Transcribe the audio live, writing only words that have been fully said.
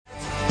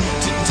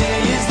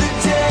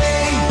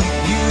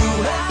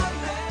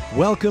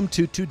Welcome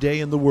to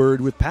Today in the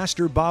Word with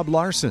Pastor Bob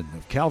Larson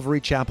of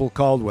Calvary Chapel,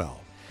 Caldwell.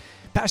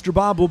 Pastor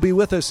Bob will be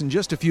with us in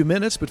just a few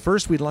minutes, but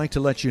first we'd like to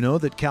let you know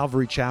that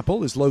Calvary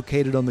Chapel is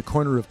located on the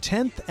corner of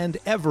 10th and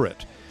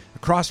Everett,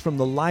 across from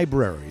the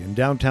library in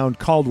downtown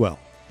Caldwell.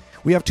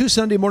 We have two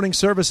Sunday morning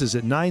services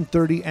at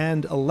 9:30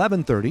 and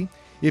 11:30.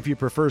 If you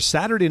prefer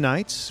Saturday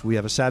nights, we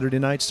have a Saturday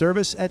night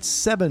service at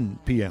 7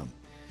 p.m.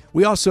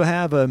 We also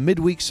have a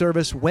midweek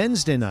service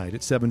Wednesday night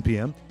at 7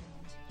 p.m.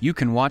 You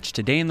can watch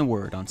Today in the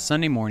Word on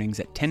Sunday mornings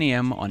at 10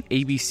 a.m. on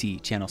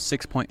ABC, Channel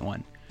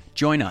 6.1.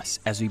 Join us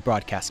as we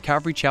broadcast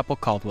Calvary Chapel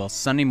Caldwell's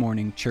Sunday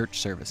morning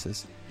church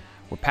services,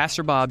 where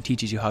Pastor Bob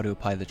teaches you how to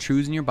apply the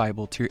truths in your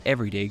Bible to your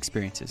everyday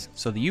experiences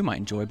so that you might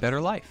enjoy a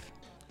better life.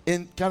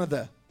 In kind of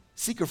the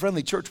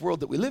seeker-friendly church world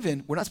that we live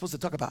in, we're not supposed to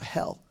talk about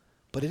hell,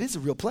 but it is a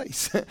real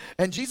place.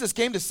 And Jesus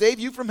came to save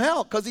you from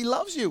hell because he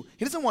loves you.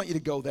 He doesn't want you to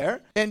go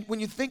there. And when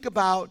you think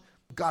about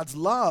God's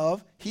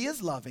love, he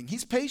is loving,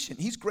 he's patient,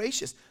 he's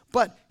gracious,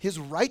 but his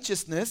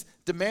righteousness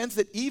demands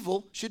that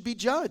evil should be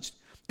judged.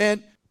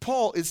 And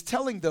Paul is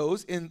telling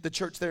those in the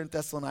church there in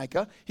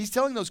Thessalonica, he's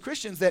telling those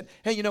Christians that,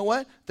 hey, you know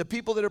what? The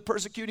people that are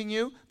persecuting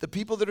you, the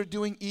people that are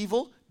doing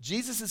evil,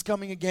 Jesus is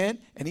coming again,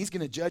 and he's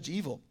going to judge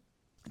evil.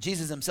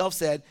 Jesus himself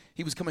said,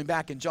 he was coming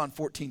back in John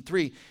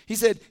 14:3. He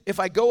said, if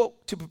I go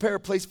to prepare a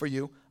place for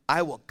you,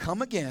 I will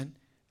come again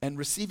and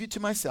receive you to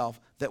myself,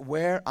 that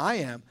where I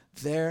am,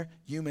 there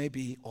you may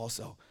be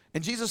also.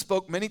 And Jesus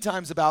spoke many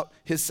times about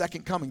his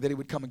second coming, that he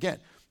would come again.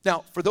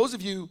 Now, for those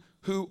of you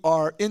who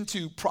are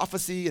into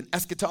prophecy and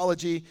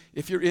eschatology,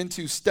 if you're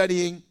into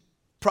studying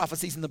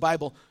prophecies in the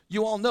Bible,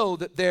 you all know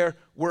that there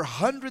were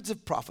hundreds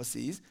of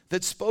prophecies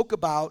that spoke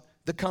about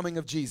the coming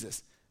of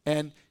Jesus.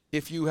 And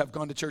if you have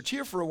gone to church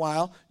here for a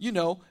while, you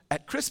know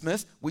at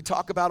Christmas we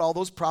talk about all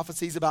those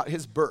prophecies about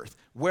his birth,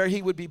 where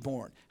he would be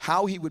born,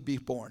 how he would be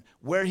born,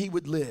 where he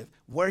would live,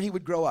 where he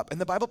would grow up. And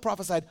the Bible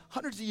prophesied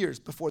hundreds of years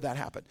before that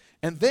happened.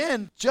 And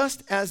then,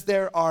 just as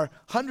there are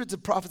hundreds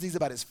of prophecies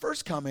about his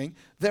first coming,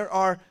 there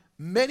are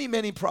many,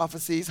 many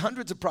prophecies,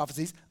 hundreds of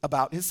prophecies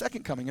about his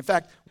second coming. In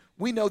fact,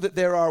 we know that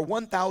there are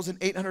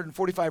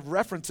 1,845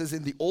 references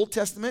in the Old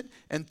Testament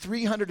and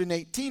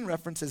 318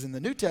 references in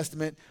the New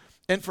Testament.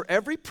 And for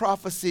every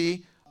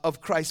prophecy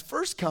of Christ's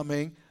first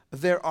coming,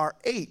 there are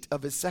 8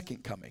 of his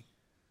second coming.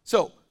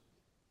 So,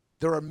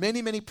 there are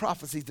many, many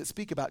prophecies that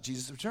speak about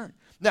Jesus' return.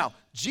 Now,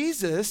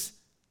 Jesus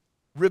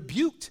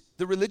rebuked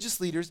the religious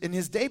leaders in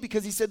his day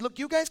because he said, look,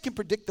 you guys can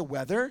predict the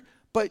weather,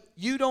 but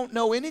you don't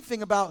know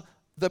anything about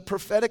the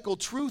prophetical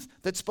truth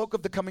that spoke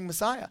of the coming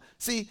Messiah.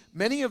 See,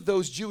 many of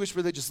those Jewish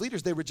religious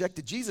leaders, they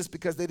rejected Jesus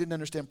because they didn't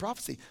understand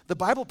prophecy. The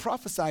Bible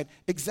prophesied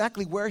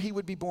exactly where he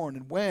would be born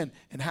and when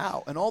and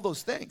how and all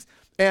those things.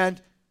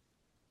 And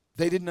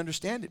they didn't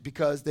understand it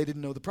because they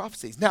didn't know the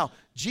prophecies. Now,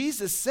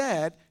 Jesus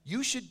said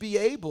you should be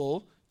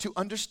able to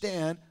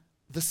understand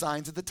the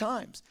signs of the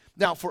times.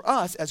 Now, for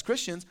us as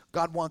Christians,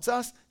 God wants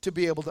us to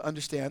be able to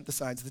understand the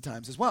signs of the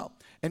times as well.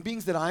 And being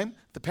that I'm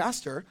the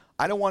pastor,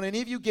 I don't want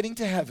any of you getting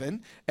to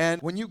heaven,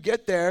 and when you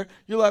get there,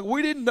 you're like,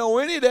 we didn't know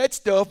any of that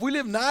stuff. We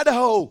live in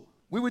Idaho.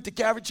 We went to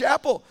Calvary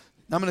Chapel.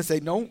 And I'm going to say,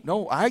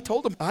 no, I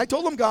told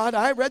him, God,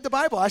 I read the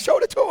Bible. I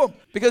showed it to him.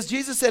 Because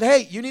Jesus said,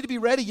 hey, you need to be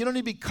ready. You don't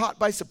need to be caught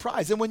by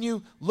surprise. And when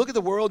you look at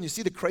the world and you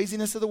see the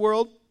craziness of the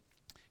world,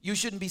 you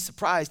shouldn't be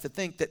surprised to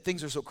think that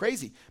things are so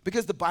crazy,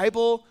 because the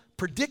Bible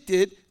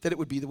predicted that it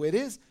would be the way it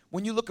is.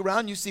 When you look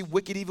around, you see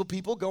wicked, evil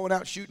people going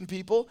out shooting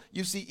people.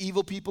 You see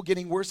evil people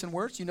getting worse and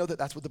worse. You know that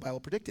that's what the Bible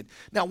predicted.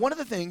 Now, one of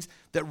the things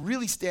that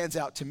really stands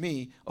out to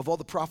me of all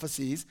the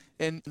prophecies,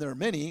 and there are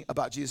many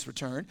about Jesus'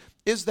 return,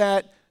 is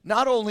that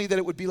not only that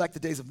it would be like the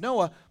days of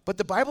Noah, but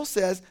the Bible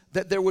says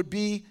that there would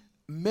be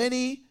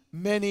many,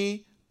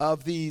 many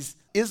of these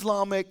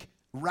Islamic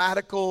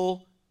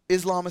radical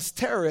Islamist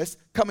terrorists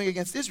coming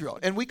against Israel.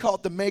 And we call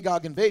it the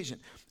Magog invasion.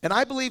 And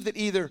I believe that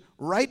either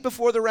right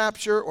before the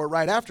rapture or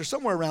right after,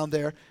 somewhere around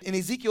there, in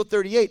Ezekiel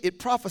 38, it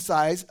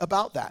prophesies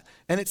about that.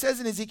 And it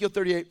says in Ezekiel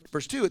 38,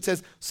 verse 2, it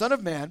says, Son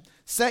of man,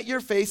 set your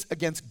face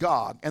against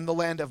Gog and the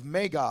land of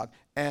Magog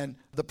and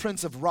the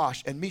prince of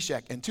Rosh and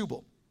Meshach and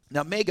Tubal.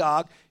 Now,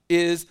 Magog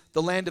is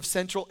the land of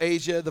Central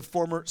Asia, the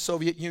former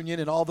Soviet Union,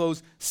 and all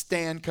those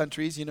Stan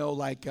countries, you know,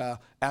 like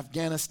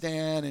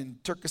Afghanistan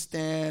and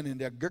Turkestan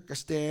and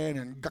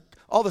Gurkistan and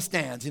all the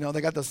stands, you know,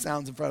 they got those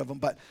sounds in front of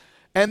them.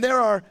 And there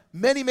are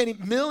many, many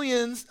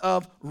millions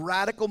of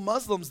radical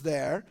Muslims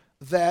there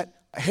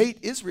that hate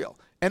Israel.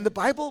 And the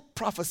Bible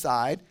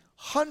prophesied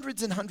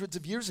hundreds and hundreds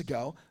of years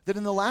ago that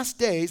in the last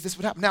days this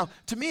would happen. Now,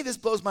 to me, this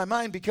blows my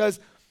mind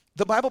because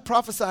the Bible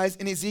prophesies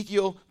in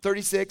Ezekiel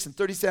 36 and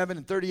 37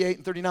 and 38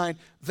 and 39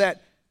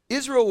 that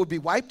Israel would be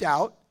wiped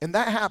out, and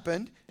that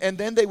happened, and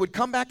then they would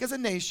come back as a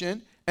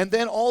nation, and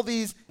then all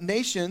these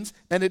nations,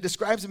 and it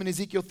describes them in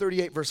Ezekiel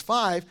 38 verse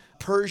 5,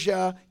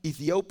 Persia,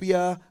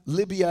 Ethiopia,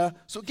 Libya.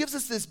 So it gives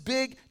us this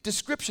big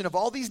description of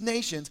all these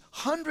nations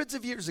hundreds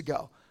of years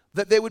ago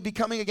that they would be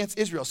coming against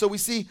Israel. So we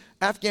see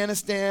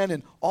Afghanistan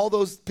and all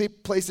those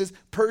places.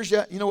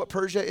 Persia, you know what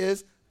Persia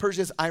is?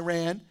 Persia is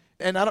Iran.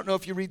 And I don't know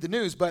if you read the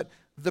news, but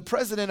the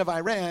president of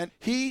Iran,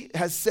 he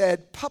has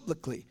said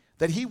publicly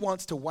that he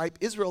wants to wipe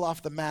Israel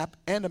off the map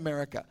and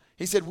America.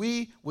 He said,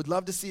 we would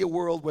love to see a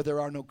world where there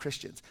are no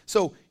Christians.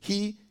 So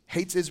he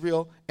hates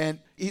Israel, and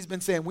he's been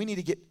saying we need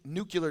to get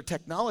nuclear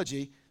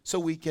technology so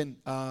we can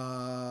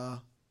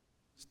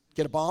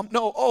get a bomb.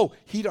 No,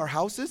 heat our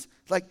houses?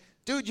 Like,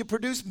 dude, you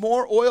produce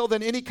more oil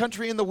than any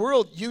country in the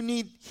world. You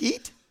need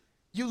heat?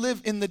 You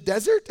live in the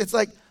desert? It's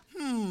like,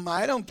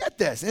 I don't get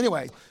this.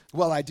 Anyway,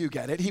 well, I do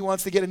get it. He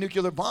wants to get a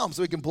nuclear bomb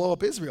so he can blow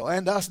up Israel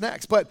and us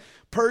next. But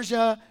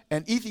Persia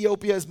and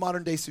Ethiopia is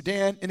modern-day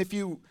Sudan. And if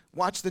you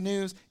watch the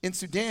news, in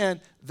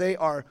Sudan, they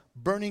are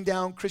burning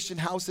down Christian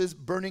houses,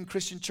 burning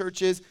Christian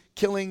churches,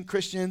 killing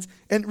Christians.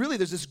 And really,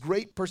 there's this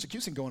great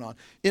persecution going on.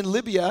 In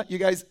Libya, you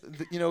guys,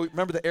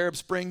 remember the Arab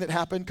Spring that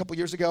happened a couple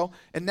years ago?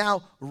 And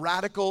now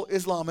radical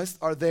Islamists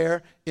are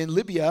there in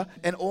Libya.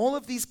 And all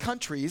of these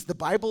countries, the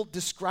Bible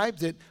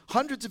described it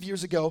hundreds of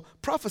years ago,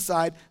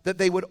 prophesied that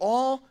they would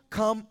all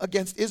come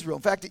against Israel.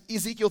 In fact,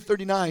 Ezekiel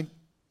 39,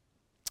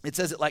 it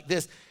says it like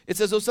this. It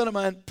says, O son of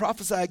man,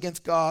 prophesy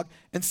against Gog,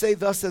 and say,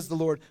 thus says the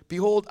Lord,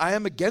 behold, I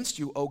am against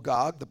you, O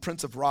Gog, the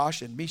prince of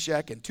Rosh and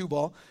Meshech and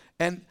Tubal,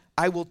 and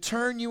I will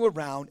turn you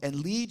around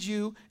and lead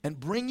you and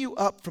bring you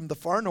up from the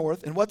far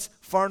north. And what's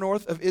far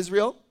north of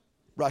Israel?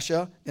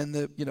 Russia and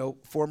the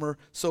former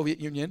Soviet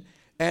Union.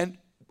 And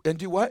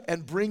do what?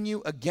 And bring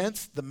you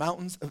against the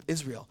mountains of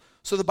Israel.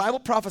 So the Bible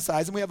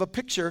prophesies, and we have a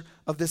picture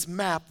of this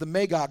map, the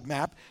Magog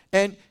map,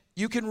 and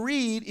you can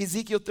read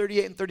Ezekiel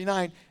 38 and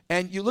 39,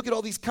 and you look at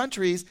all these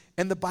countries,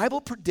 and the Bible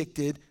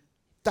predicted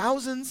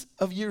thousands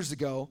of years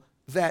ago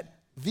that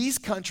these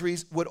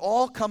countries would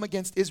all come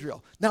against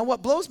Israel. Now,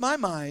 what blows my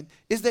mind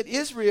is that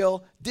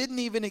Israel didn't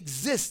even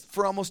exist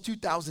for almost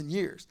 2,000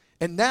 years.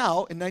 And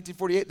now, in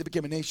 1948, they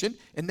became a nation,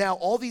 and now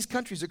all these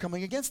countries are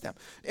coming against them.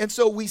 And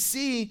so we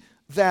see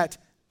that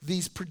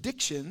these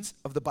predictions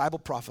of the Bible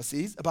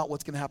prophecies about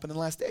what's going to happen in the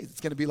last days. It's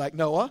going to be like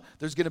Noah.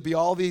 There's going to be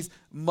all these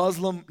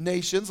Muslim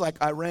nations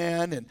like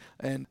Iran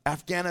and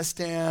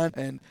Afghanistan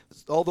and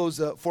all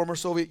those former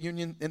Soviet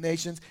Union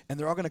nations, and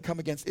they're all going to come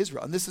against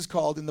Israel. And this is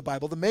called in the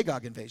Bible the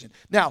Magog invasion.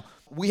 Now,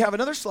 we have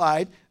another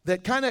slide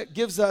that kind of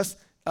gives us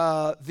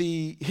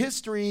the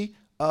history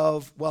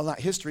of, well, not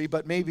history,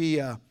 but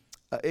maybe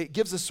it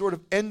gives us sort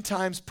of end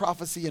times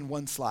prophecy in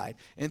one slide.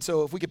 And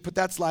so if we could put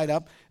that slide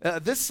up,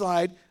 this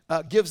slide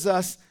gives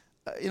us,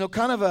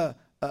 kind of a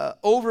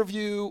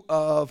overview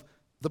of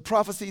the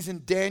prophecies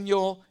in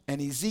Daniel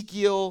and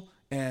Ezekiel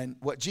and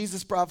what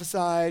Jesus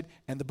prophesied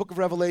and the book of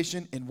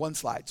Revelation in one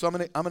slide. So I'm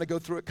gonna go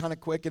through it kind of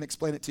quick and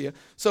explain it to you.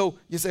 So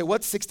you say,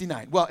 what's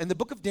 69? Well, in the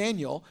book of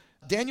Daniel,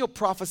 Daniel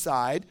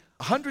prophesied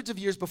hundreds of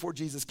years before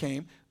Jesus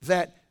came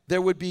that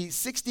there would be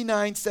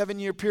 69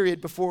 7-year period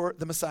before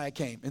the Messiah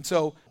came. And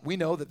so we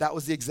know that that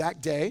was the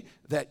exact day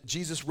that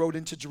Jesus rode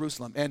into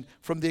Jerusalem. And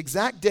from the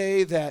exact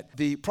day that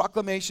the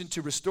proclamation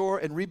to restore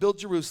and rebuild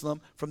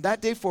Jerusalem, from that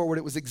day forward,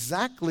 it was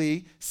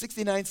exactly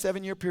 69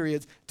 7-year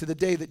periods to the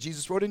day that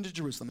Jesus rode into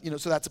Jerusalem.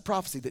 So that's a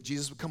prophecy that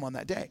Jesus would come on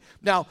that day.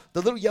 Now,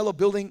 the little yellow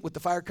building with the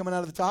fire coming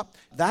out of the top,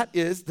 that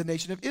is the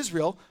nation of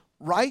Israel.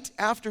 Right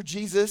after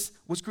Jesus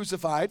was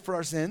crucified for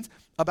our sins,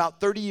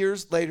 about 30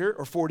 years later,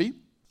 or 40,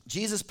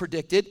 Jesus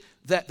predicted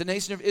that the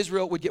nation of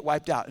Israel would get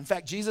wiped out. In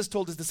fact, Jesus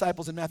told his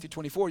disciples in Matthew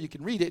 24, you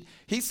can read it,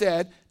 he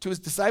said to his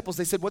disciples,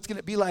 they said, what's going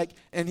to be like?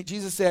 And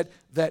Jesus said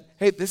that,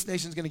 hey, this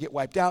nation's going to get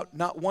wiped out.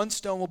 Not one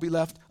stone will be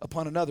left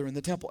upon another in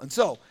the temple. And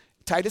so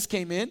Titus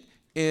came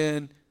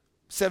in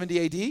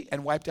 70 AD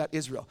and wiped out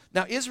Israel.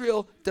 Now,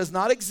 Israel does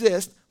not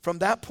exist from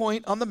that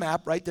point on the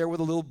map, right there where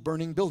the little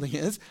burning building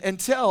is,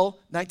 until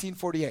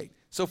 1948.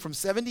 So from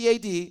 70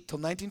 AD till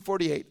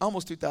 1948,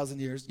 almost 2,000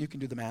 years, you can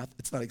do the math,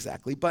 it's not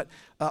exactly, but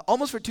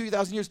almost for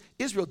 2,000 years,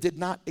 Israel did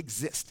not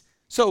exist.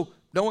 So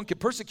no one could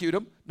persecute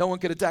them, no one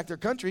could attack their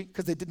country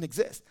because they didn't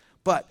exist.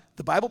 But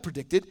the Bible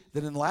predicted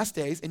that in the last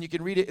days, and you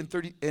can read it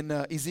in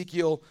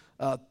Ezekiel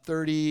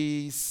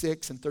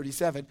 36 and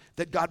 37,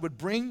 that God would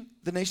bring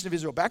the nation of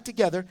Israel back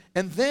together,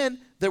 and then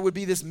there would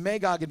be this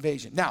Magog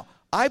invasion. Now,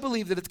 I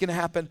believe that it's going to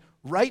happen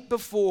right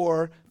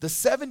before the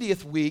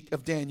 70th week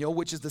of Daniel,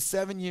 which is the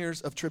 7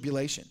 years of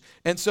tribulation.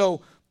 And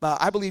so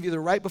I believe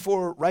either right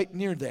before or right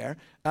near there,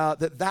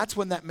 that's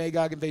when that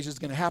Magog invasion is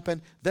going to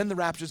happen. Then the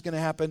rapture is going to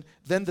happen.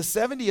 Then the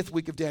 70th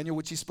week of Daniel,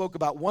 which he spoke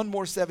about, one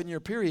more 7-year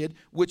period,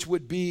 which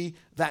would be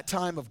that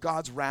time of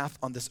God's wrath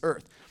on this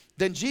earth.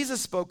 Then Jesus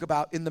spoke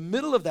about, in the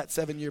middle of that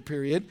 7-year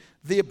period,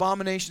 the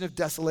abomination of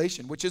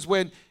desolation, which is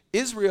when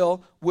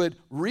Israel would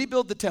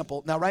rebuild the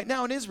temple. Now, right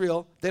now in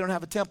Israel, they don't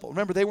have a temple.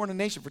 Remember, they weren't a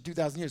nation for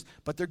 2,000 years,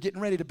 but they're getting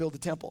ready to build a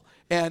temple.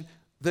 And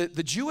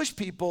the Jewish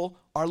people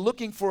are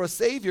looking for a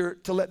savior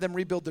to let them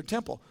rebuild their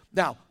temple.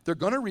 Now, they're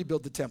going to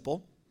rebuild the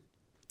temple,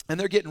 and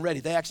they're getting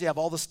ready. They actually have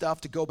all the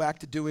stuff to go back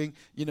to doing,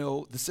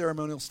 the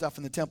ceremonial stuff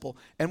in the temple.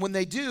 And when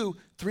they do,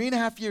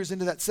 3.5 years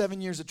into that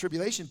 7 years of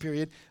tribulation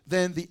period,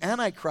 then the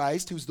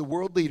Antichrist, who's the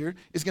world leader,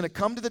 is going to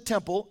come to the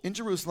temple in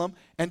Jerusalem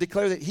and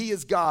declare that he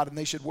is God and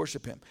they should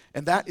worship him.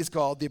 And that is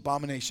called the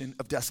abomination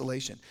of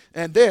desolation.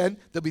 And then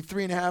there'll be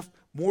 3.5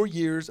 more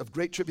years of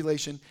great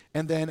tribulation,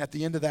 and then at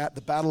the end of that,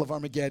 the battle of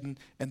Armageddon,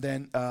 and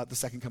then the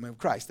second coming of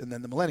Christ, and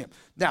then the millennium.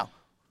 Now,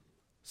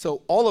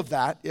 So all of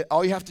that,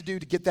 all you have to do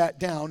to get that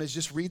down is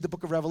just read the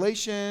book of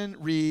Revelation,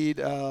 read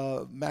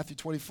Matthew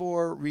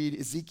 24, read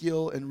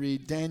Ezekiel, and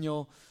read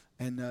Daniel.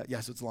 And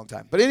so it's a long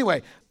time. But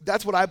anyway,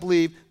 that's what I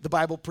believe the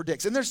Bible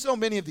predicts. And there's so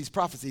many of these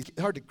prophecies. It's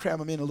hard to cram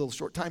them in a little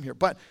short time here.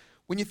 But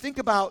when you think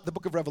about the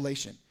book of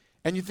Revelation,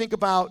 and you think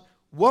about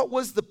what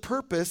was the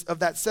purpose of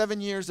that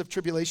 7 years of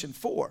tribulation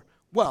for?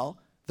 Well,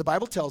 the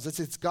Bible tells us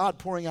it's God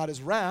pouring out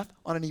his wrath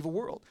on an evil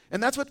world.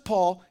 And that's what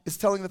Paul is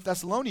telling the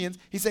Thessalonians.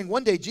 He's saying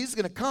one day Jesus is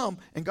going to come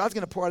and God's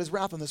going to pour out his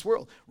wrath on this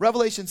world.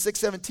 Revelation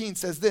 6:17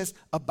 says this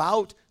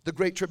about the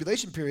great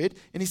tribulation period.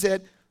 And he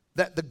said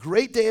that the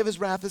great day of his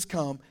wrath has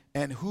come,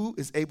 and who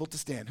is able to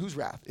stand? Whose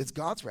wrath? It's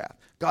God's wrath.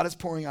 God is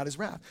pouring out his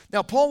wrath.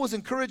 Now, Paul was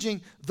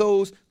encouraging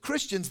those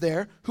Christians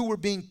there who were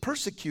being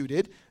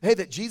persecuted, hey,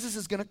 that Jesus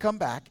is going to come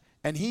back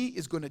and he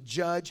is going to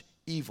judge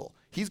evil.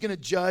 He's going to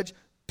judge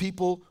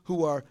people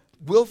who are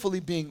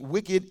willfully being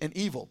wicked and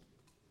evil.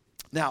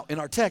 Now, in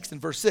our text in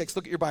verse 6,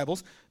 look at your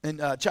Bibles,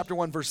 in chapter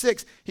 1, verse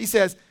 6, he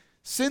says,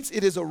 since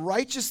it is a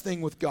righteous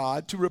thing with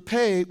God to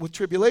repay with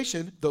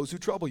tribulation those who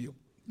trouble you.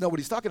 No, what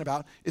he's talking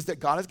about is that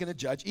God is going to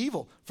judge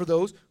evil for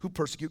those who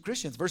persecute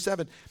Christians. Verse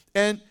 7,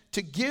 and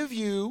to give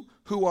you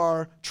who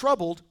are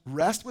troubled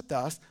rest with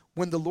us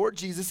when the Lord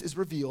Jesus is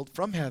revealed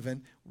from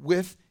heaven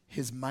with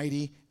his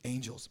mighty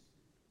angels.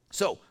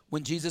 So,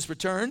 when Jesus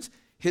returns,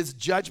 his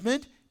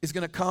judgment is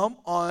going to come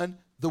on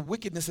the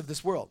wickedness of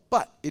this world.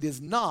 But it is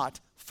not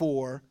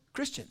for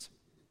Christians.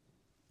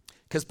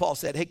 Because Paul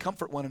said, hey,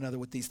 comfort one another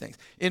with these things.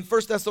 In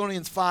 1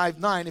 Thessalonians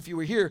 5:9, if you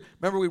were here,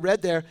 remember we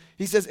read there,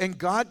 he says, and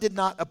God did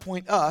not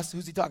appoint us,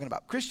 who's he talking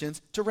about?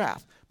 Christians, to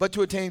wrath, but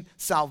to attain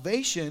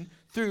salvation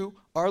through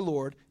our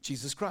Lord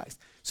Jesus Christ.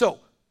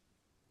 So,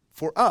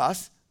 for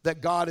us, that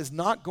God is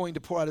not going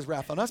to pour out his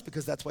wrath on us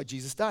because that's why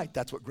Jesus died.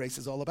 That's what grace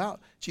is all about.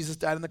 Jesus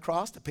died on the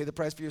cross to pay the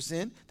price for your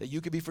sin, that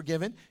you could be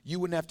forgiven. You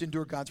wouldn't have to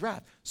endure God's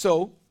wrath.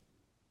 So,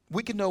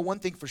 we can know one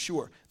thing for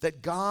sure,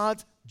 that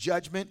God's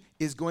judgment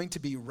is going to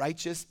be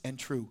righteous and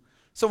true.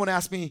 Someone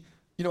asked me,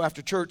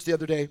 after church the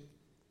other day,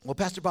 well,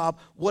 Pastor Bob,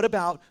 what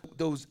about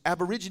those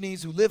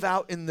Aborigines who live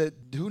out in the,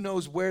 who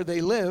knows where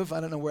they live,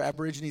 I don't know where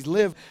Aborigines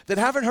live, that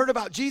haven't heard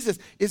about Jesus.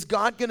 Is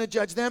God going to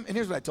judge them? And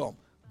here's what I told him.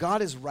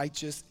 God is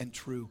righteous and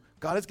true.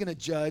 God is going to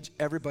judge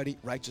everybody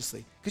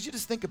righteously. Because you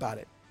just think about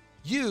it.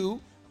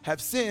 You have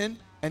sinned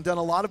and done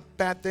a lot of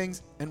bad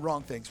things and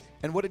wrong things.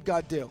 And what did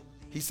God do?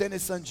 He sent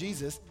his son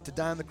Jesus to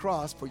die on the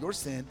cross for your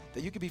sin,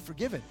 that you could be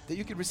forgiven, that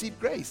you could receive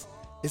grace.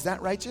 Is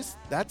that righteous?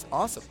 That's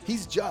awesome.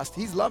 He's just.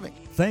 He's loving.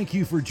 Thank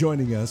you for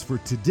joining us for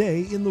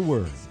Today in the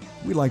Word.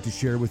 We'd like to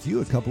share with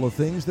you a couple of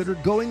things that are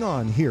going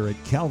on here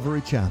at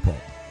Calvary Chapel.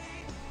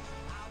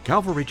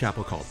 Calvary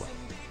Chapel Caldwell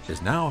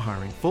is now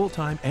hiring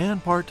full-time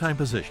and part-time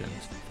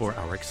positions for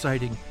our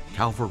exciting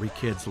Calvary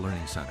Kids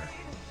Learning Center.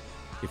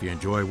 If you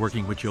enjoy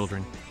working with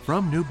children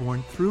from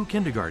newborn through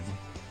kindergarten,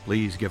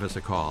 please give us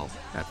a call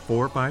at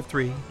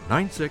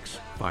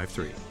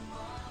 453-9653.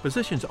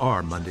 Positions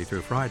are Monday through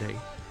Friday,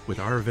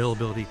 with our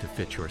availability to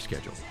fit your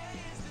schedule.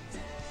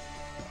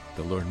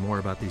 To learn more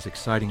about these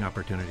exciting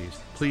opportunities,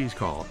 please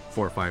call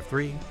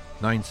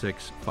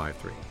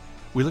 453-9653.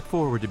 We look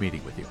forward to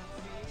meeting with you.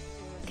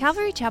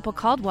 Calvary Chapel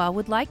Caldwell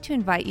would like to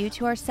invite you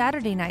to our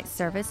Saturday night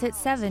service at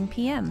 7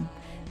 p.m.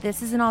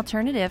 This is an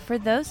alternative for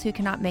those who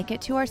cannot make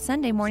it to our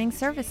Sunday morning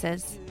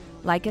services.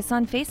 Like us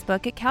on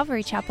Facebook at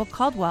Calvary Chapel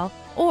Caldwell,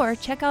 or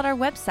check out our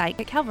website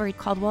at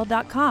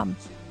calvarycaldwell.com.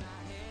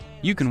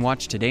 You can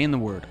watch Today in the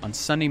Word on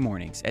Sunday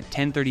mornings at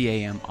 10:30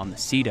 a.m. on the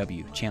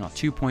CW, channel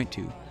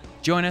 2.2.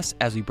 Join us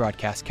as we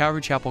broadcast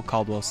Calvary Chapel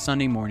Caldwell's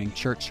Sunday morning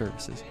church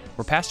services,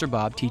 where Pastor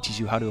Bob teaches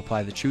you how to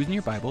apply the truths in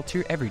your Bible to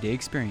your everyday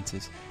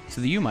experiences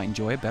so that you might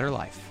enjoy a better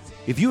life.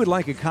 If you would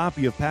like a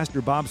copy of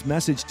Pastor Bob's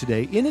message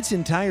today in its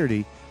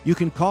entirety, you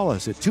can call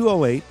us at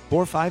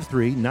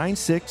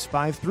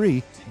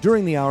 208-453-9653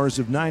 during the hours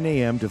of 9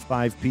 a.m. to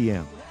 5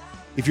 p.m.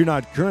 If you're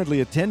not currently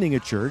attending a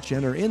church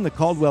and are in the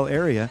Caldwell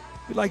area,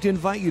 we'd like to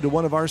invite you to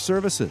one of our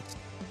services.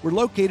 We're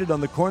located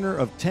on the corner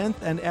of 10th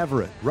and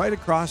Everett, right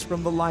across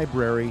from the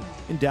library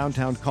in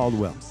downtown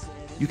Caldwell.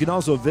 You can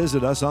also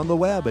visit us on the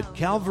web at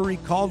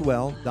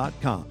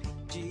calvarycaldwell.com.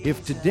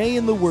 If Today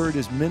in the Word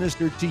is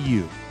ministered to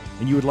you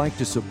and you would like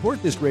to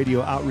support this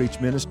radio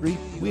outreach ministry,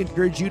 we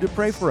encourage you to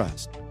pray for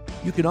us.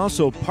 You can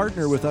also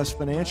partner with us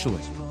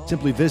financially.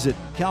 Simply visit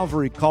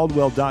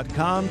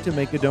calvarycaldwell.com to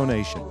make a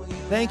donation.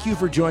 Thank you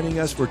for joining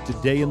us for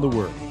Today in the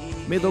Word.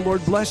 May the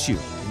Lord bless you,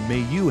 and may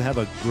you have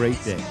a great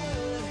day.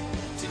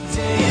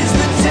 Today is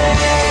the day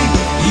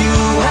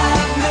you